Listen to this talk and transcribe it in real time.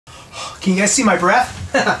Can you guys see my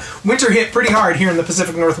breath? Winter hit pretty hard here in the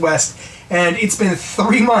Pacific Northwest, and it's been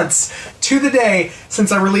 3 months to the day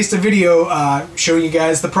since I released a video showing you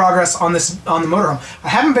guys the progress on the motorhome. I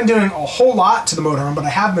haven't been doing a whole lot to the motorhome, but I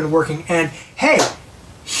have been working, and hey,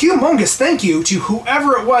 humongous thank you to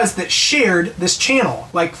whoever it was that shared this channel.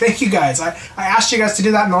 Like, thank you guys. I asked you guys to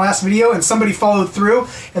do that in the last video, and somebody followed through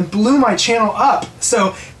and blew my channel up.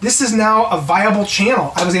 So this is now a viable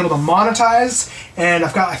channel. I was able to monetize, and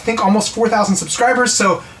I've got, I think, almost 4,000 subscribers,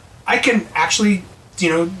 so I can actually, you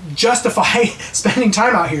know, justify spending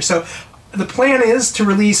time out here. So the plan is to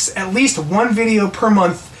release at least one video per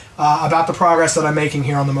month about the progress that I'm making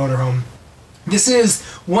here on the motorhome. This is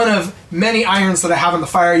one of many irons that I have in the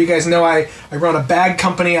fire. You guys know I run a bag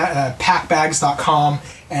company, packbags.com,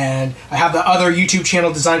 and I have the other YouTube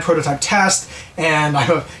channel, Design Prototype Test, and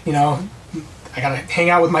I, you know, I gotta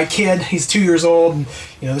hang out with my kid. He's 2 years old, and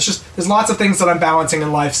you know, there's lots of things that I'm balancing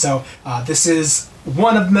in life. So this is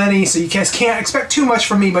one of many. So you guys can't expect too much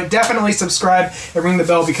from me, but definitely subscribe and ring the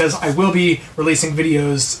bell because I will be releasing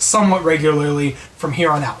videos somewhat regularly from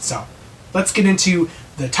here on out. So let's get into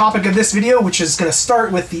the topic of this video, which is going to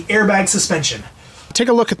start with the airbag suspension. Take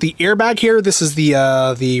a look at the airbag here. This is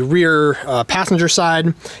the rear passenger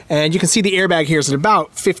side, and you can see the airbag here is at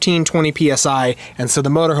about 15-20 psi, and so the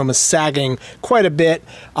motorhome is sagging quite a bit,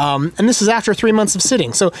 and this is after 3 months of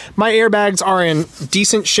sitting. So my airbags are in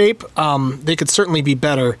decent shape. They could certainly be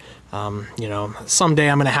better. You know, someday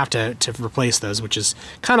I'm going to have to replace those, which is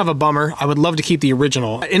kind of a bummer. I would love to keep the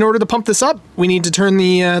original. In order to pump this up, we need to turn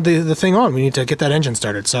the thing on. We need to get that engine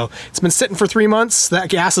started. So it's been sitting for 3 months. That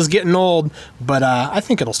gas is getting old, but I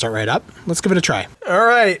think it'll start right up. Let's give it a try. All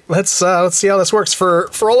right, let's see how this works. For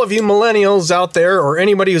all of you millennials out there, or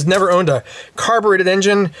anybody who's never owned a carbureted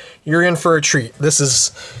engine, you're in for a treat. This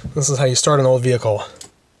is how you start an old vehicle.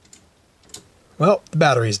 Well, the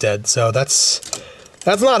battery's dead, so that's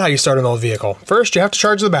not how you start an old vehicle. First, you have to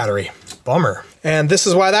charge the battery. Bummer. And this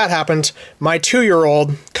is why that happened. My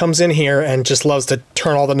 2-year-old comes in here and just loves to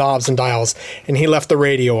turn all the knobs and dials, and he left the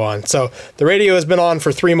radio on. So the radio has been on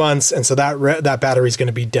for 3 months, and so that battery's going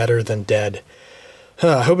to be deader than dead.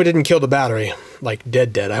 I hope it didn't kill the battery, like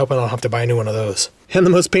dead. I hope I don't have to buy a new one of those. And the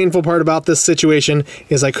most painful part about this situation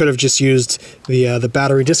is I could have just used the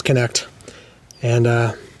battery disconnect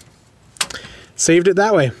and saved it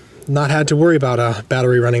that way. Not had to worry about a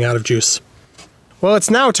battery running out of juice. Well,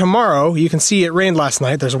 it's now tomorrow. You can see it rained last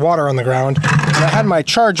night. There's water on the ground. And I had my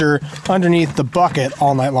charger underneath the bucket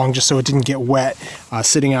all night long just so it didn't get wet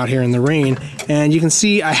sitting out here in the rain. And you can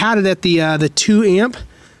see I had it at the 2 amp,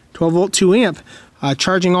 12 volt 2 amp,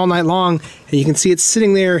 charging all night long. And you can see it's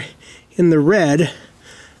sitting there in the red.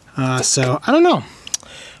 So I don't know.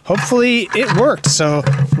 Hopefully it worked. So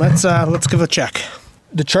let's give it a check.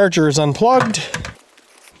 The charger is unplugged.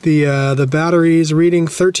 The battery is reading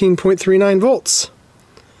 13.39 volts.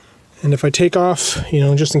 And if I take off, you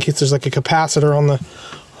know, just in case there's like a capacitor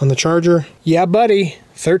on the charger, yeah, buddy,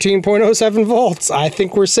 13.07 volts. I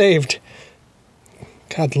think we're saved.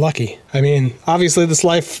 God, lucky. I mean, obviously this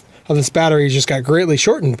life of this battery just got greatly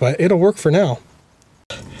shortened, but it'll work for now.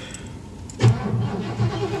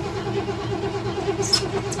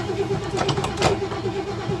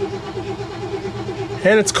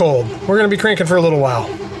 And it's cold. We're gonna be cranking for a little while.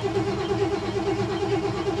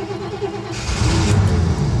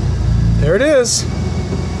 There it is.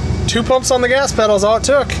 2 pumps on the gas pedal is all it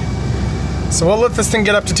took. So we'll let this thing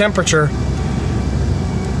get up to temperature.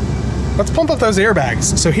 Let's pump up those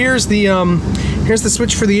airbags. So here's the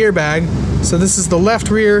switch for the airbag. So this is the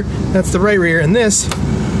left rear, that's the right rear, and this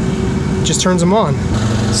just turns them on.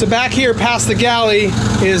 So back here past the galley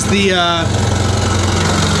is the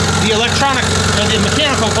electronic, or the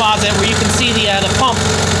mechanical closet where you can see the pump.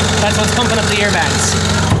 That's what's pumping up the airbags.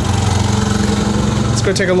 Let's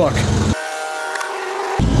go take a look.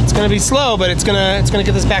 It's gonna be slow, but it's gonna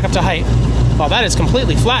get this back up to height. Oh, that is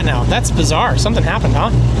completely flat now. That's bizarre. Something happened, huh?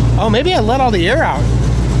 Oh, maybe I let all the air out.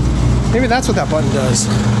 Maybe that's what that button does.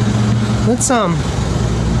 Let's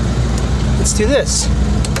do this.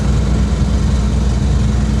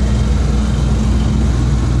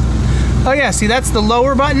 Oh yeah, see, that's the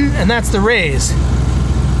lower button and that's the raise.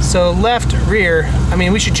 So left, rear, I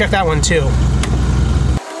mean, we should check that one too.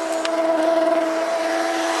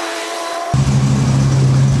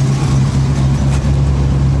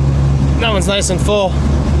 That one's nice and full,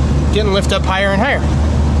 getting lift up higher and higher.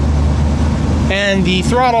 And the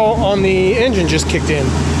throttle on the engine just kicked in.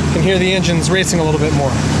 You can hear the engine's racing a little bit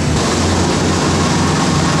more.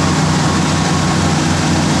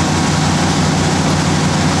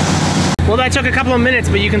 Well, that took a couple of minutes,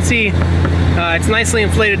 but you can see it's nicely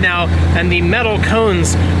inflated now, and the metal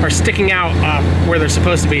cones are sticking out where they're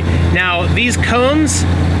supposed to be. Now, these cones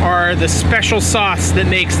are the special sauce that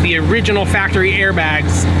makes the original factory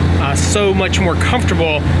airbags so much more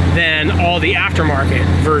comfortable than all the aftermarket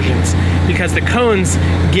versions, because the cones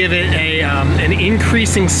give it an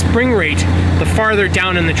increasing spring rate the farther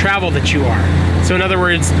down in the travel that you are. So in other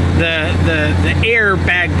words, the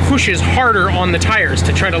airbag pushes harder on the tires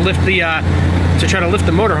to try to lift the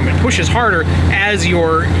motorhome. It pushes harder as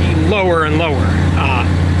you're lower and lower.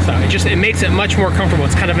 So it makes it much more comfortable.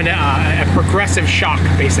 It's kind of a progressive shock,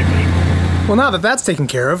 basically. Well, now that that's taken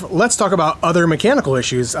care of, let's talk about other mechanical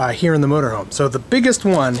issues here in the motorhome. So the biggest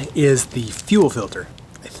one is the fuel filter.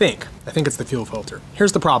 I think it's the fuel filter.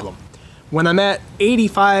 Here's the problem. When I'm at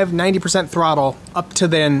 85, 90% throttle, up to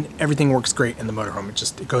then, everything works great in the motorhome.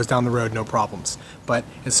 It goes down the road, no problems. But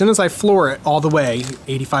as soon as I floor it all the way,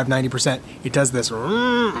 85, 90%, it does this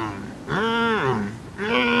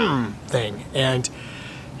thing. And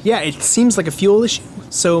yeah, it seems like a fuel issue.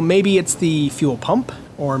 So maybe it's the fuel pump,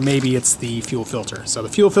 or maybe it's the fuel filter. So the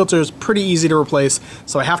fuel filter is pretty easy to replace,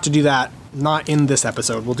 so I have to do that, not in this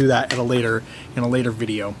episode. We'll do that in a later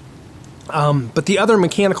video. But the other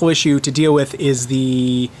mechanical issue to deal with is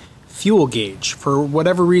the fuel gauge. For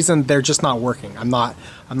whatever reason, they're just not working. I'm not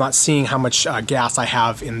seeing how much gas I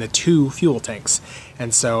have in the 2 fuel tanks,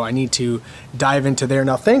 and so I need to dive into there.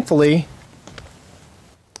 Now, thankfully,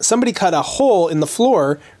 somebody cut a hole in the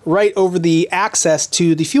floor right over the access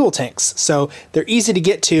to the fuel tanks, so they're easy to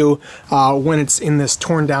get to when it's in this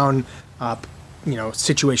torn down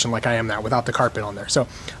situation like I am now without the carpet on there. So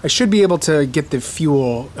I should be able to get the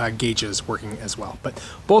fuel gauges working as well. But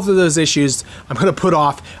both of those issues I'm going to put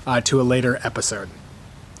off to a later episode.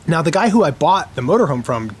 Now, the guy who I bought the motorhome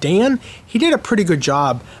from, Dan, he did a pretty good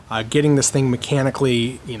job getting this thing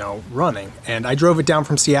mechanically, running. And I drove it down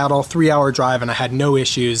from Seattle, 3-hour drive, and I had no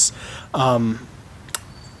issues.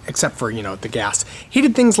 Except for, the gas. He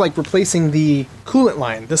did things like replacing the coolant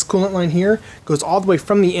line. This coolant line here goes all the way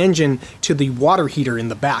from the engine to the water heater in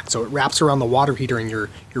the back. So it wraps around the water heater, and you're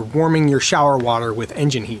warming your shower water with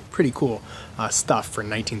engine heat. Pretty cool stuff for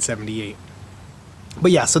 1978.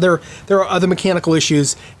 But yeah, so there are other mechanical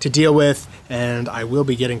issues to deal with, and I will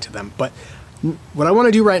be getting to them. But what I want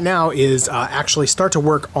to do right now is actually start to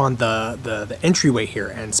work on the entryway here,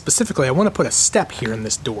 and specifically I want to put a step here in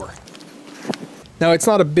this door. Now, it's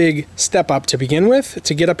not a big step up to begin with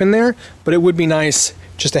to get up in there, but it would be nice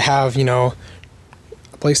just to have, a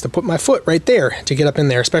place to put my foot right there to get up in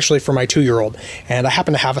there, especially for my 2-year-old. And I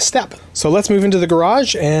happen to have a step. So let's move into the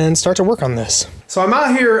garage and start to work on this. So I'm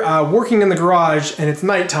out here working in the garage, and it's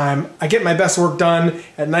nighttime. I get my best work done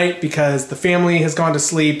at night because the family has gone to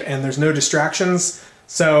sleep and there's no distractions.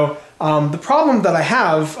 So the problem that I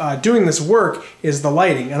have doing this work is the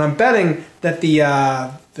lighting, and I'm betting that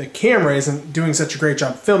the camera isn't doing such a great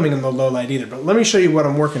job filming in the low light either. But let me show you what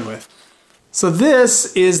I'm working with. So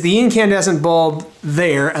this is the incandescent bulb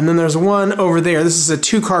there, and then there's one over there. This is a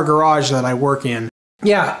 2-car garage that I work in.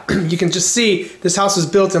 Yeah, you can just see this house was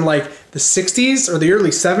built in like the 60s or the early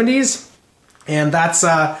 70s, and that's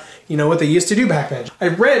what they used to do back then. I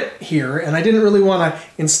rent here, and I didn't really want to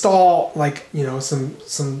install like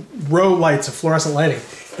some row lights of fluorescent lighting.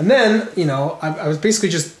 And then I was basically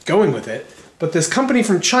just going with it. But this company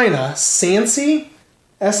from China, Sansi,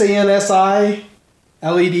 SANSI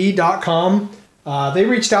LED.com, they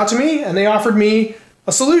reached out to me and they offered me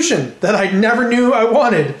a solution that I never knew I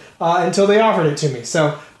wanted until they offered it to me.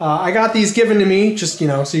 So I got these given to me, just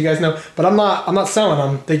so you guys know. But I'm not selling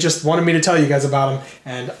them. They just wanted me to tell you guys about them,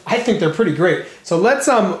 and I think they're pretty great. So let's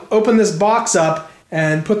open this box up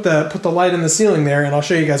and put the light in the ceiling there, and I'll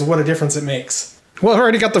show you guys what a difference it makes. Well, I've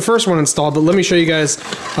already got the first one installed, but let me show you guys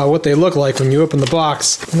what they look like when you open the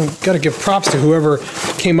box. Got to give props to whoever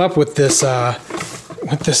came up with this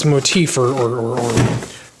motif or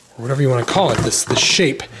whatever you want to call it, this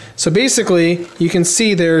shape. So basically, you can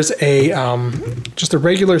see there's a just a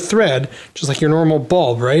regular thread, just like your normal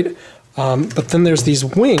bulb, right? But then there's these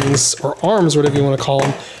wings or arms, whatever you want to call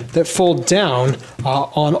them, that fold down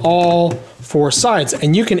on all 4 sides,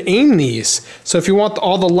 and you can aim these. So if you want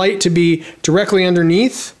all the light to be directly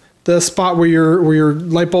underneath the spot where your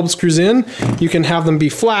light bulb screws in, you can have them be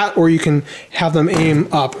flat, or you can have them aim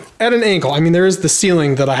up at an angle. I mean, there is the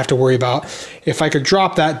ceiling that I have to worry about. If I could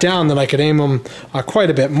drop that down, then I could aim them quite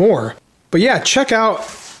a bit more. But yeah, check out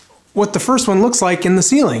what the first one looks like in the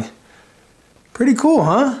ceiling. Pretty cool,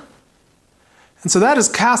 huh? And so that is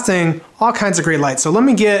casting all kinds of great light. So let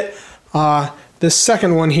me get this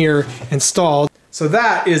second one here installed. So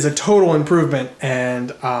that is a total improvement,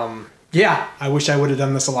 and Yeah, I wish I would have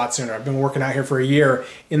done this a lot sooner. I've been working out here for a year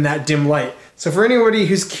in that dim light. So for anybody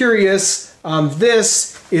who's curious,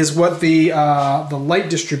 this is what the light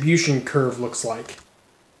distribution curve looks like.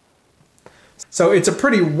 So it's a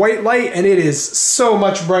pretty white light, and it is so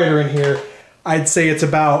much brighter in here. I'd say it's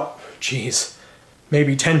about, geez,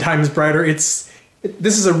 maybe 10 times brighter. This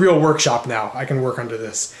is a real workshop now. I can work under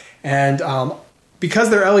this. And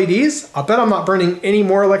because they're LEDs, I'll bet I'm not burning any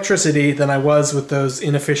more electricity than I was with those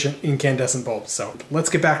inefficient incandescent bulbs. So let's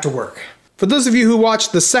get back to work. For those of you who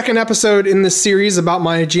watched the second episode in this series about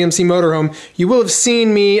my GMC motorhome, you will have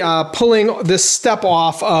seen me pulling this step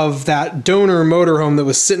off of that donor motorhome that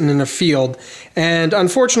was sitting in a field. And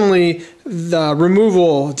unfortunately, the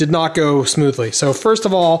removal did not go smoothly. So first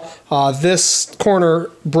of all, this corner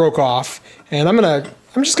broke off, and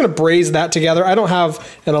I'm just gonna braze that together. I don't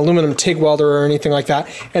have an aluminum TIG welder or anything like that,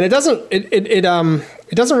 and it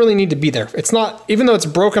doesn't really need to be there. It's not, even though it's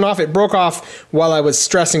broken off, it broke off while I was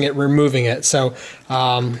stressing it, removing it. So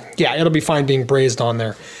yeah, it'll be fine being brazed on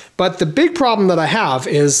there. But the big problem that I have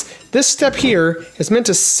is this step here is meant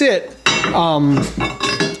to sit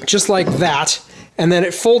just like that, and then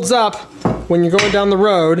it folds up when you're going down the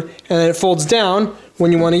road, and then it folds down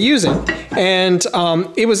when you want to use it. And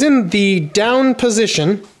it was in the down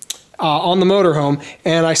position on the motorhome,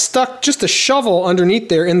 and I stuck just a shovel underneath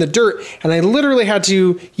there in the dirt, and I literally had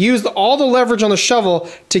to use all the leverage on the shovel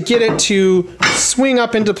to get it to swing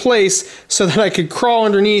up into place so that I could crawl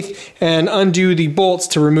underneath and undo the bolts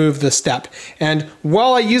to remove the step. And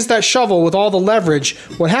while I used that shovel with all the leverage,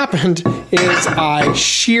 what happened is I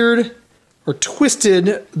sheared or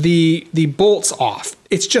twisted the bolts off.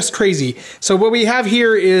 It's just crazy. So what we have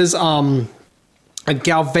here is a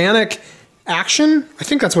galvanic action. I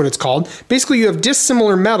think that's what it's called. Basically, you have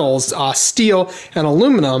dissimilar metals, steel and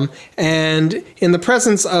aluminum, and in the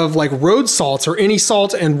presence of like road salts or any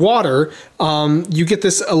salt and water, you get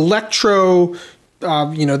this electro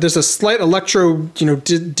there's a slight electro,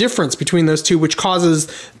 difference between those two, which causes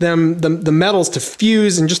the metals to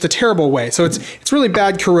fuse in just a terrible way. So it's really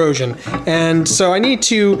bad corrosion. And so I need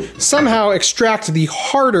to somehow extract the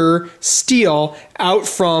harder steel out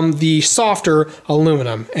from the softer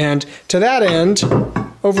aluminum. And to that end,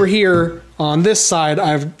 over here on this side,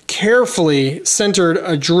 I've carefully centered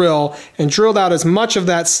a drill and drilled out as much of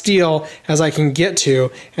that steel as I can get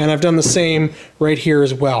to. And I've done the same right here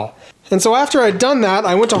as well. And so after I'd done that,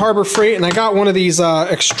 I went to Harbor Freight and I got one of these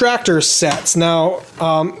extractor sets. Now,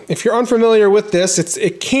 if you're unfamiliar with this,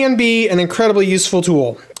 it can be an incredibly useful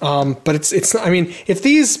tool. But I mean, if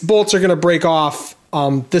these bolts are going to break off,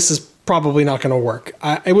 this is probably not going to work.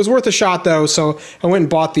 It was worth a shot though, so I went and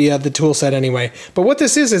bought the tool set anyway. But what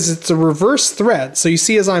this is it's a reverse thread. So you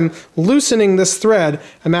see, as I'm loosening this thread,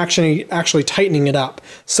 I'm actually tightening it up.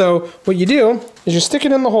 So what you do is you stick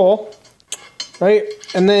it in the hole, right?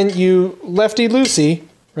 And then you lefty-loosey,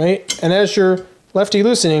 right? And as you're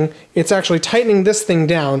lefty-loosening, it's actually tightening this thing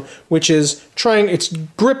down, which is it's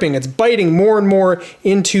gripping, it's biting more and more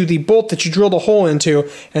into the bolt that you drilled a hole into,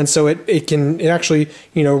 and so it actually,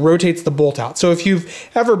 rotates the bolt out. So if you've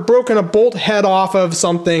ever broken a bolt head off of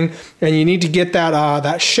something and you need to get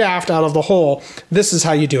that shaft out of the hole, this is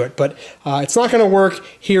how you do it. But it's not going to work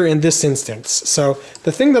here in this instance. So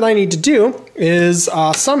the thing that I need to do is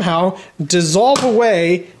somehow dissolve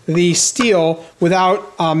away the steel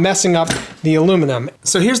without messing up the aluminum.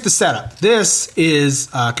 So here's the setup. This is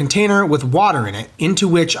a container with water in it, into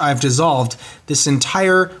which I've dissolved this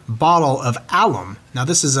entire bottle of alum. Now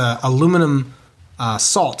this is a aluminum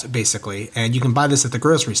salt, basically, and you can buy this at the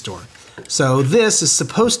grocery store. So this is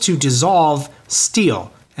supposed to dissolve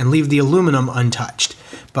steel and leave the aluminum untouched.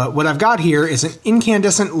 But what I've got here is an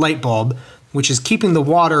incandescent light bulb, which is keeping the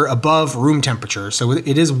water above room temperature, so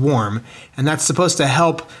it is warm, and that's supposed to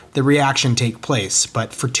help the reaction take place.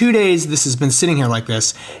 But for 2 days, this has been sitting here like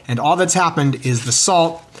this, and all that's happened is the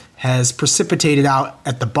salt has precipitated out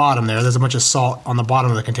at the bottom there. There's a bunch of salt on the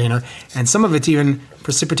bottom of the container, and some of it's even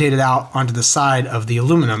precipitated out onto the side of the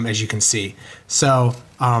aluminum, as you can see. So,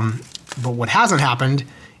 but what hasn't happened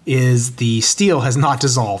is the steel has not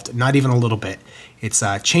dissolved, not even a little bit. It's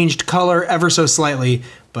changed color ever so slightly,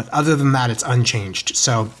 but other than that, it's unchanged.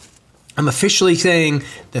 So I'm officially saying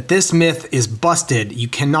that this myth is busted. You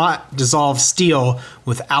cannot dissolve steel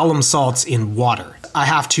with alum salts in water. I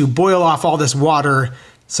have to boil off all this water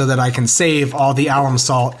so that I can save all the alum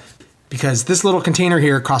salt, because this little container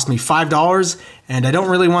here cost me $5, and I don't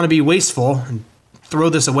really want to be wasteful and throw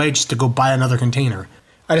this away just to go buy another container.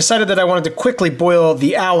 I decided that I wanted to quickly boil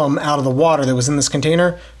the alum out of the water that was in this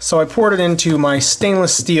container, so I poured it into my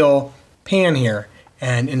stainless steel pan here,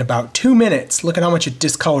 and in about 2 minutes, look at how much it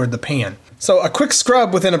discolored the pan. So a quick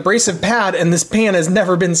scrub with an abrasive pad and this pan has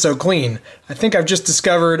never been so clean. I think I've just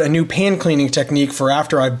discovered a new pan cleaning technique for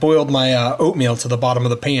after I boiled my oatmeal to the bottom of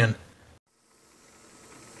the pan.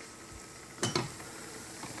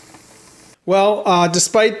 Well,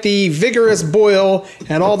 despite the vigorous boil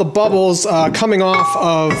and all the bubbles coming off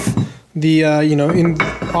of the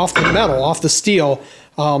off the metal, off the steel,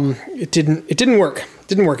 it didn't work.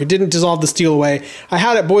 It didn't dissolve the steel away. I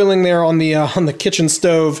had it boiling there on the kitchen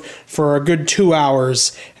stove for a good 2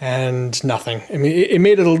 hours and nothing. I mean, it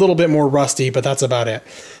made it a little bit more rusty, but that's about it.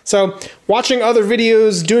 So, watching other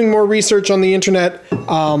videos, doing more research on the internet,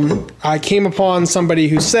 I came upon somebody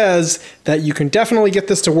who says that you can definitely get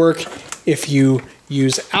this to work if you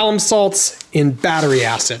use alum salts in battery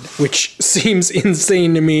acid, which seems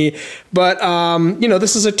insane to me. But,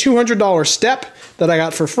 this is a $200 step that I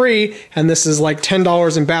got for free, and this is like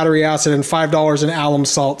 $10 in battery acid and $5 in alum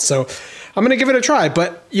salt. So I'm going to give it a try,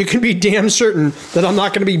 but you can be damn certain that I'm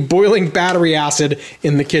not going to be boiling battery acid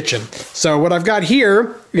in the kitchen. So what I've got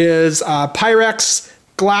here is a Pyrex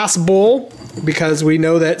glass bowl, because we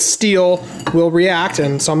know that steel will react,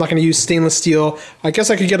 and so I'm not going to use stainless steel. I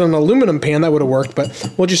guess I could get an aluminum pan, that would have worked,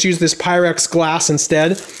 but we'll just use this Pyrex glass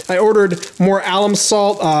instead. I ordered more alum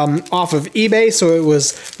salt off of eBay, so it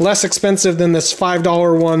was less expensive than this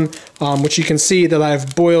 $5 one, which you can see that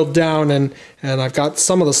I've boiled down, and I've got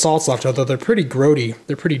some of the salts left, although they're pretty grody.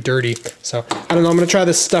 They're pretty dirty. So I don't know, I'm going to try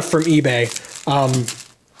this stuff from eBay.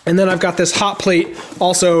 And then I've got this hot plate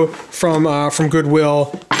also from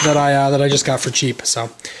Goodwill that I just got for cheap. So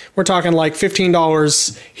we're talking like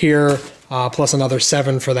 $15 here, plus another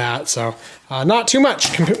 $7 for that. So not too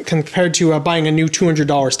much compared to buying a new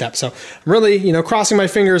 $200 step. So I'm really, crossing my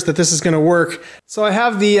fingers that this is going to work. So I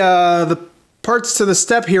have the parts to the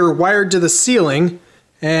step here wired to the ceiling,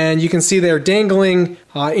 and you can see they're dangling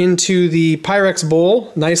into the Pyrex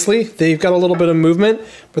bowl nicely. They've got a little bit of movement,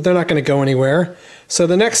 but they're not going to go anywhere. So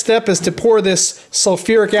the next step is to pour this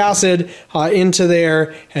sulfuric acid into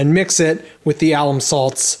there and mix it with the alum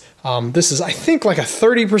salts. This is, I think, like a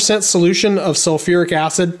 30% solution of sulfuric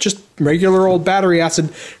acid, just regular old battery acid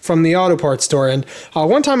from the auto parts store. And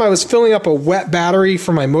one time I was filling up a wet battery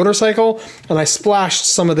for my motorcycle, and I splashed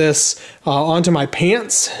some of this onto my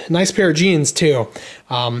pants. Nice pair of jeans, too.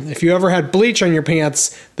 If you ever had bleach on your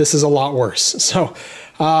pants, this is a lot worse. So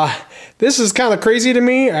this is kind of crazy to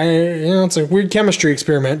me. It's a weird chemistry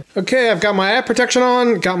experiment. Okay, I've got my eye protection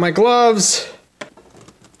on, got my gloves.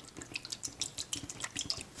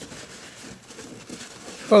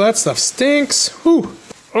 Oh, that stuff stinks. Whew.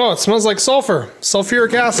 Oh, it smells like sulfur.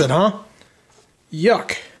 Sulfuric acid, huh?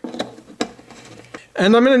 Yuck.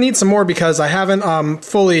 And I'm gonna need some more because I haven't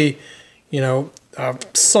fully,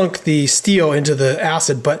 sunk the steel into the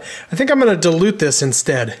acid, but I think I'm gonna dilute this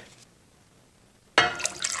instead.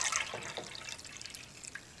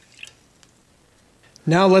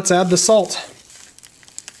 Now let's add the salt.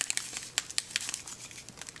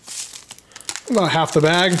 About half the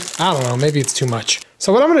bag. I don't know, maybe it's too much.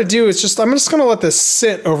 So what I'm going to do is I'm just going to let this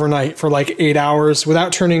sit overnight for like 8 hours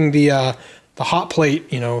without turning the hot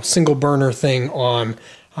plate, single burner thing on.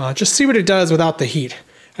 Just see what it does without the heat.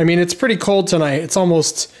 I mean, it's pretty cold tonight. It's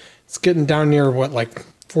getting down near what, like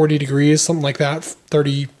 40 degrees, something like that,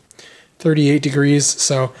 30, 38 degrees.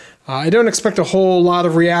 So I don't expect a whole lot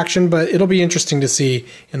of reaction, but it'll be interesting to see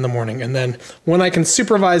in the morning. And then when I can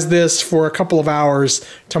supervise this for a couple of hours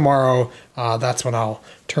tomorrow, that's when I'll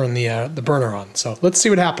turn the burner on. So let's see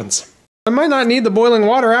what happens. I might not need the boiling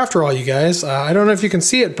water after all, you guys. I don't know if you can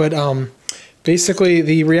see it, but basically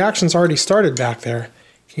the reaction's already started back there.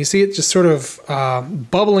 Can you see it just sort of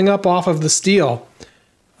bubbling up off of the steel?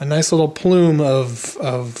 A nice little plume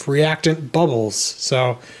of reactant bubbles.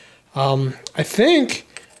 So I think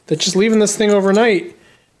that just leaving this thing overnight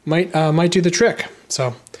might do the trick.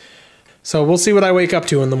 So we'll see what I wake up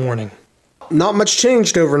to in the morning. Not much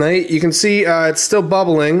changed overnight. You can see it's still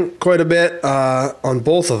bubbling quite a bit on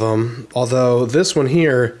both of them, although this one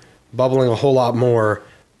here bubbling a whole lot more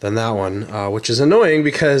than that one, which is annoying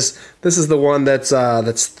because this is the one that's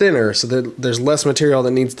thinner, so there's less material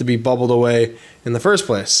that needs to be bubbled away in the first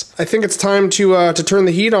place. I think it's time to turn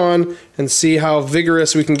the heat on and see how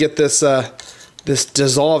vigorous we can get this this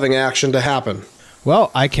dissolving action to happen. Well,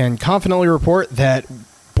 I can confidently report that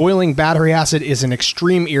boiling battery acid is an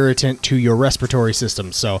extreme irritant to your respiratory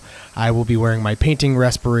system, so I will be wearing my painting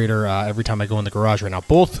respirator every time I go in the garage right now.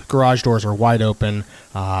 Both garage doors are wide open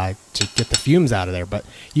to get the fumes out of there, but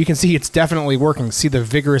you can see it's definitely working. See the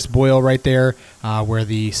vigorous boil right there where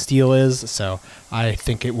the steel is, so I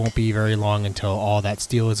think it won't be very long until all that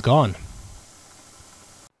steel is gone.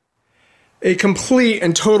 A complete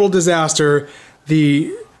and total disaster.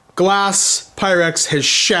 The glass Pyrex has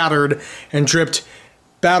shattered and dripped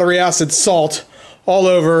battery acid salt all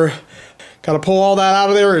over. Got to pull all that out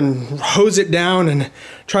of there and hose it down and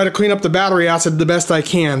try to clean up the battery acid the best I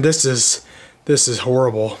can. This is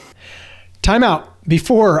horrible. Time out.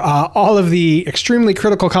 Before all of the extremely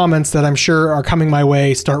critical comments that I'm sure are coming my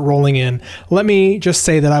way start rolling in, let me just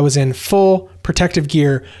say that I was in full protective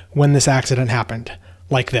gear when this accident happened,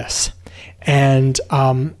 like this. And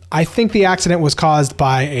I think the accident was caused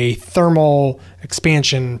by a thermal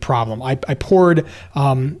expansion problem. I poured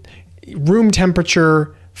room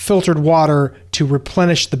temperature filtered water to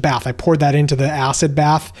replenish the bath. I poured that into the acid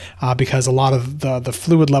bath because a lot of the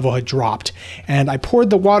fluid level had dropped. And I poured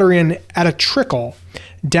the water in at a trickle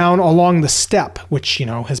down along the step, which, you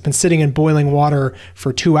know, has been sitting in boiling water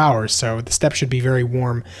for 2 hours. So the step should be very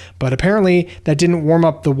warm. But apparently that didn't warm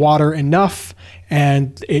up the water enough,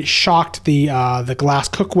 and it shocked the glass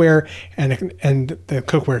cookware, and the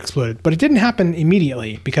cookware exploded. But it didn't happen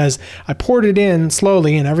immediately because I poured it in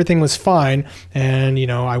slowly and everything was fine. And, you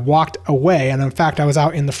know, I walked away, and in fact, I was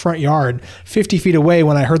out in the front yard 50 feet away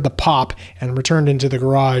when I heard the pop and returned into the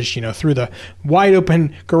garage, you know, through the wide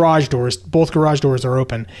open garage doors. Both garage doors are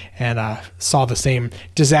open, and saw the same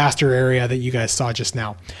disaster area that you guys saw just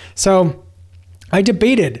now. So I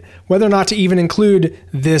debated whether or not to even include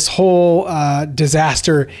this whole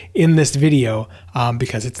disaster in this video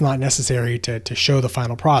because it's not necessary to show the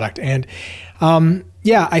final product. And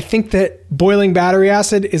yeah, I think that boiling battery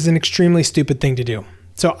acid is an extremely stupid thing to do.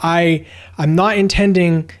 So I'm not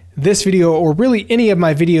intending this video, or really any of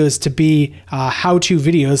my videos, to be how-to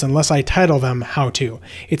videos unless I title them how-to.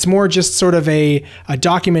 It's more just sort of a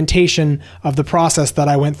documentation of the process that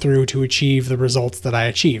I went through to achieve the results that I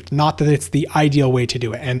achieved. Not that it's the ideal way to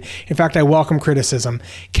do it. And in fact, I welcome criticism.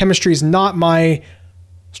 Chemistry is not my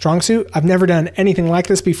strong suit. I've never done anything like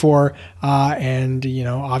this before. And, you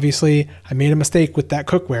know, obviously I made a mistake with that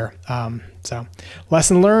cookware. So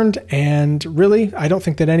lesson learned, and really, I don't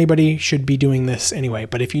think that anybody should be doing this anyway.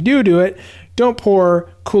 But if you do it, don't pour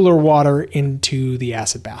cooler water into the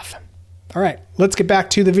acid bath. All right, let's get back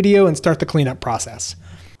to the video and start the cleanup process.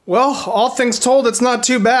 Well, all things told, it's not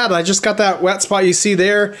too bad. I just got that wet spot you see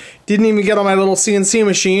there. Didn't even get on my little CNC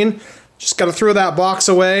machine. Just got to throw that box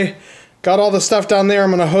away. Got all the stuff down there. I'm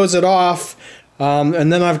going to hose it off.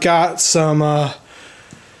 And then I've got some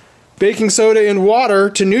baking soda in water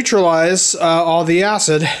to neutralize all the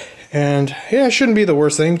acid. And yeah, it shouldn't be the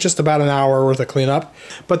worst thing, just about an hour worth of cleanup.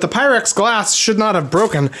 But the Pyrex glass should not have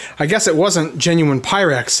broken. I guess it wasn't genuine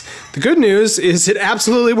Pyrex. The good news is it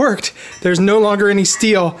absolutely worked. There's no longer any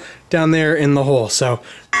steel down there in the hole. So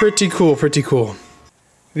pretty cool, pretty cool.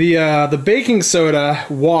 The baking soda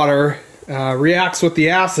water reacts with the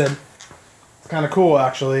acid. It's kind of cool,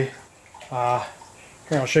 actually. Here,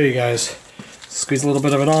 I'll show you guys. Squeeze a little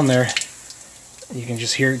bit of it on there. You can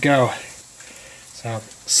just hear it go. So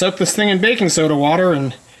soak this thing in baking soda water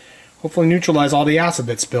and hopefully neutralize all the acid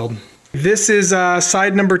that's spilled. This is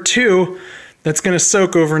side number 2 that's going to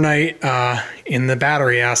soak overnight in the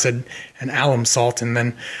battery acid and alum salt. And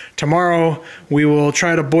then tomorrow we will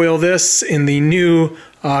try to boil this in the new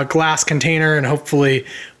glass container, and hopefully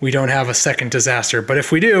we don't have a second disaster. But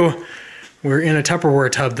if we do, we're in a Tupperware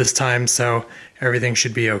tub this time, so everything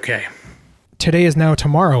should be okay. Today is now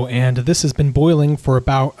tomorrow, and this has been boiling for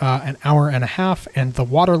about an hour and a half, and the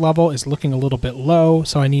water level is looking a little bit low,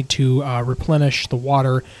 so I need to replenish the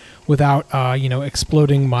water without, you know,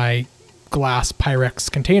 exploding my glass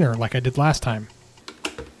Pyrex container like I did last time.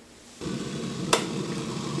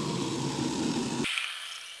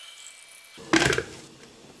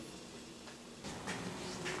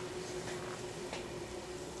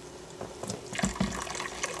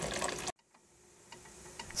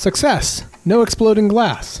 Success! No exploding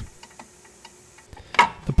glass.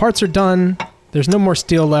 The parts are done. There's no more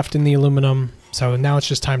steel left in the aluminum, so now it's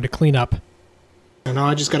just time to clean up. And now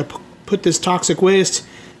I just got to put this toxic waste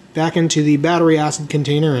back into the battery acid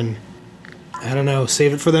container and, I don't know,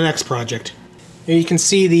 save it for the next project. Here you can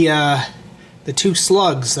see the 2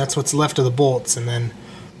 slugs. That's what's left of the bolts, and then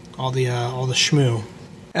all the shmoo.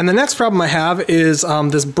 And the next problem I have is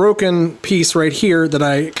this broken piece right here that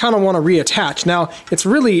I kind of want to reattach. Now, it's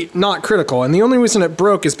really not critical, and the only reason it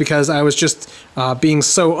broke is because I was just being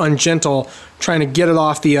so ungentle trying to get it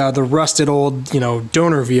off the rusted old,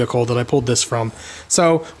 donor vehicle that I pulled this from.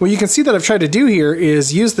 So what you can see that I've tried to do here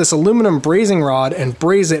is use this aluminum brazing rod and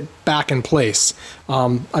braze it back in place.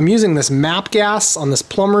 I'm using this MAP gas on this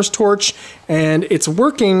plumber's torch, and it's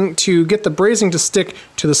working to get the brazing to stick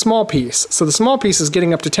to the small piece. So the small piece is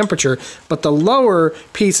getting up to temperature, but the lower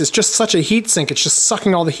piece is just such a heat sink. It's just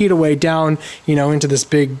sucking all the heat away down, into this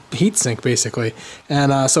big heat sink basically.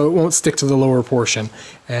 And so it won't stick to the lower portion.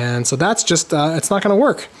 And so that's just, it's not gonna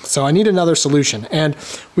work. So I need another solution. And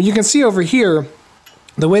what you can see over here,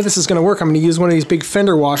 the way this is going to work, I'm going to use one of these big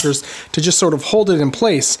fender washers to just sort of hold it in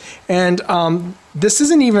place. And this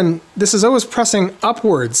is always pressing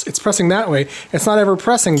upwards. It's pressing that way. It's not ever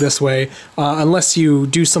pressing this way unless you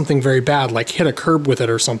do something very bad, like hit a curb with it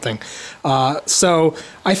or something. So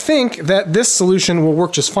I think that this solution will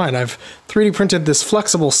work just fine. I've 3D printed this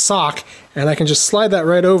flexible sock, and I can just slide that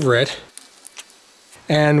right over it.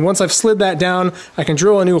 And once I've slid that down, I can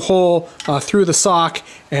drill a new hole through the sock,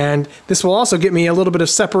 and this will also get me a little bit of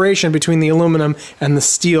separation between the aluminum and the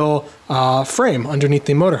steel frame underneath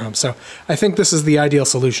the motorhome. So I think this is the ideal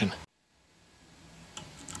solution.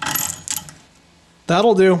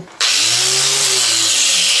 That'll do.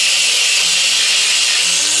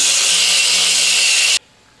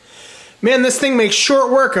 Man, this thing makes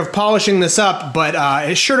short work of polishing this up, but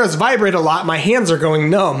it sure does vibrate a lot. My hands are going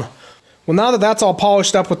numb. Well, now that that's all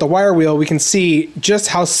polished up with the wire wheel, we can see just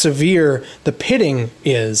how severe the pitting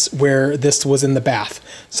is where this was in the bath.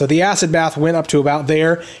 So the acid bath went up to about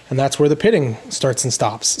there, and that's where the pitting starts and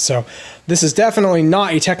stops. So this is definitely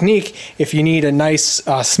not a technique if you need a nice,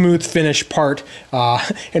 smooth finish part.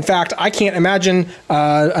 In fact, I can't imagine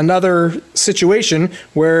another situation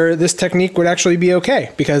where this technique would actually be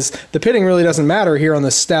okay, because the pitting really doesn't matter here on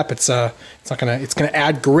this step. It's gonna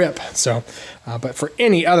add grip. So, but for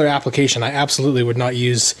any other application, I absolutely would not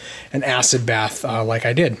use an acid bath like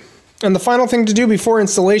I did. And the final thing to do before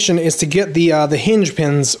installation is to get the hinge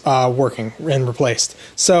pins working and replaced.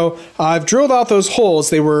 So I've drilled out those holes.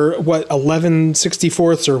 They were, what,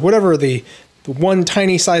 11/64 or whatever the one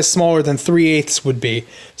tiny size smaller than 3/8 would be.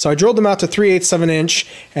 So I drilled them out to 3/8 of an inch,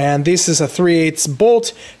 and this is a 3/8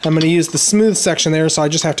 bolt. I'm going to use the smooth section there, so I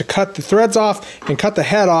just have to cut the threads off and cut the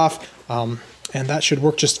head off, and that should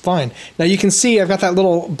work just fine. Now you can see I've got that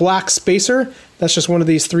little black spacer. That's just one of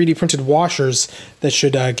these 3D printed washers that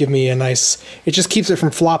should give me a nice, it just keeps it from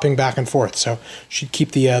flopping back and forth. So should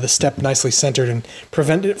keep the step nicely centered and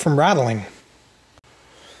prevent it from rattling.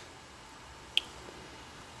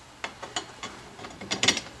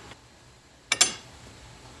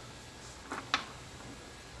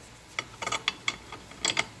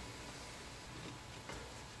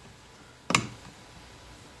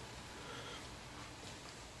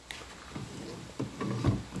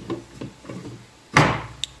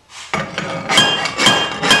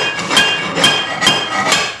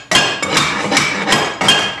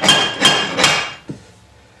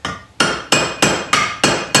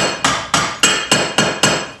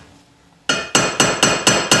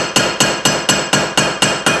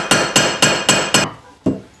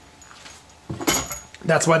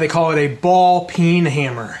 That's why they call it a ball peen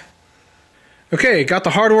hammer. Okay, got the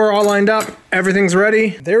hardware all lined up. Everything's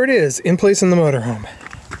ready. There it is, in place in the motorhome.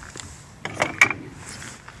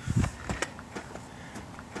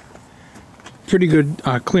 Pretty good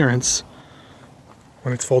clearance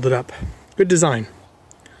when it's folded up. Good design.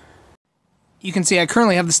 You can see I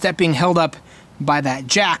currently have the step being held up by that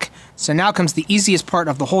jack. So now comes the easiest part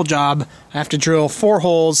of the whole job. I have to drill 4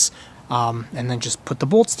 holes and then just put the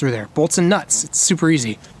bolts through there. Bolts and nuts. It's super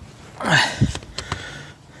easy.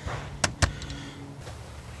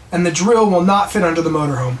 And the drill will not fit under the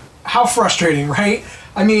motorhome. How frustrating, right?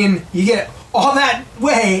 I mean, you get all that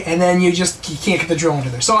way and then you can't get the drill under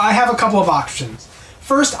there. So I have a couple of options.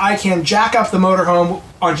 First, I can jack up the motorhome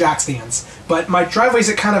on jack stands, but my driveway's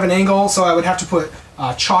at kind of an angle, so I would have to put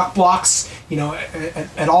chalk blocks,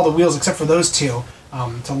 at all the wheels except for those two,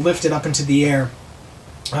 to lift it up into the air.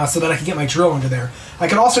 So that I can get my drill under there. I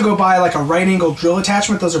could also go buy like a right angle drill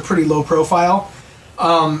attachment. Those are pretty low profile.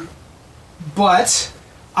 But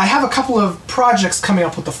I have a couple of projects coming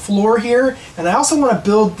up with the floor here, and I also want to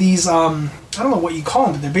build these, I don't know what you call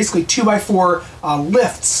them, but they're basically 2x4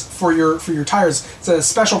 lifts for your tires. It's a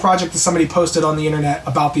special project that somebody posted on the internet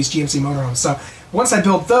about these GMC motorhomes. So once I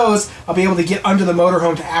build those, I'll be able to get under the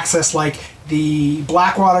motorhome to access like the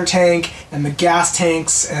black water tank and the gas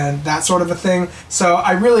tanks and that sort of a thing. So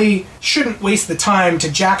I really shouldn't waste the time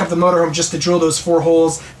to jack up the motorhome just to drill those 4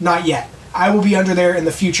 holes. Not yet. I will be under there in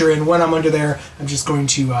the future, and when I'm under there, I'm just going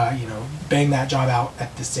to, bang that job out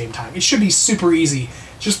at the same time. It should be super easy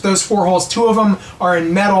just those 4 holes. 2 of them are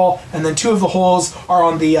in metal, and then 2 of the holes are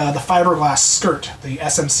on the fiberglass skirt, the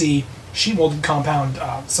SMC sheet molded compound.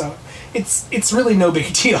 So it's really no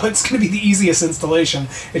big deal. It's going to be the easiest installation.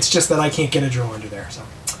 It's just that I can't get a drill under there. So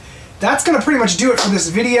that's going to pretty much do it for this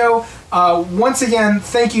video. Once again,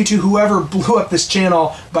 thank you to whoever blew up this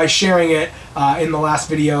channel by sharing it in the last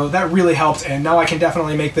video. That really helped, and now I can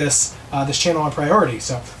definitely make this channel a priority.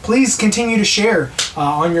 So please continue to share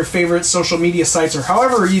on your favorite social media sites or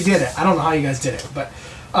however you did it. I don't know how you guys did it, but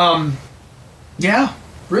yeah,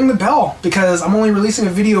 ring the bell, because I'm only releasing a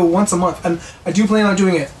video once a month, and I do plan on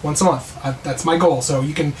doing it once a month. That's my goal. So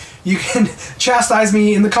you can chastise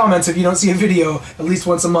me in the comments if you don't see a video at least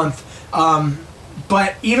once a month.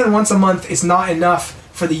 But even once a month is not enough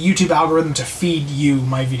for the YouTube algorithm to feed you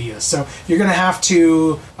my videos. So you're going to have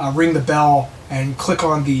to ring the bell and click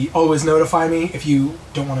on the always notify me if you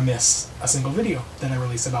don't want to miss a single video that I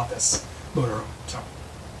release about this motorhome. So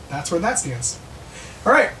that's where that stands.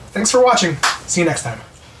 All right, thanks for watching. See you next time.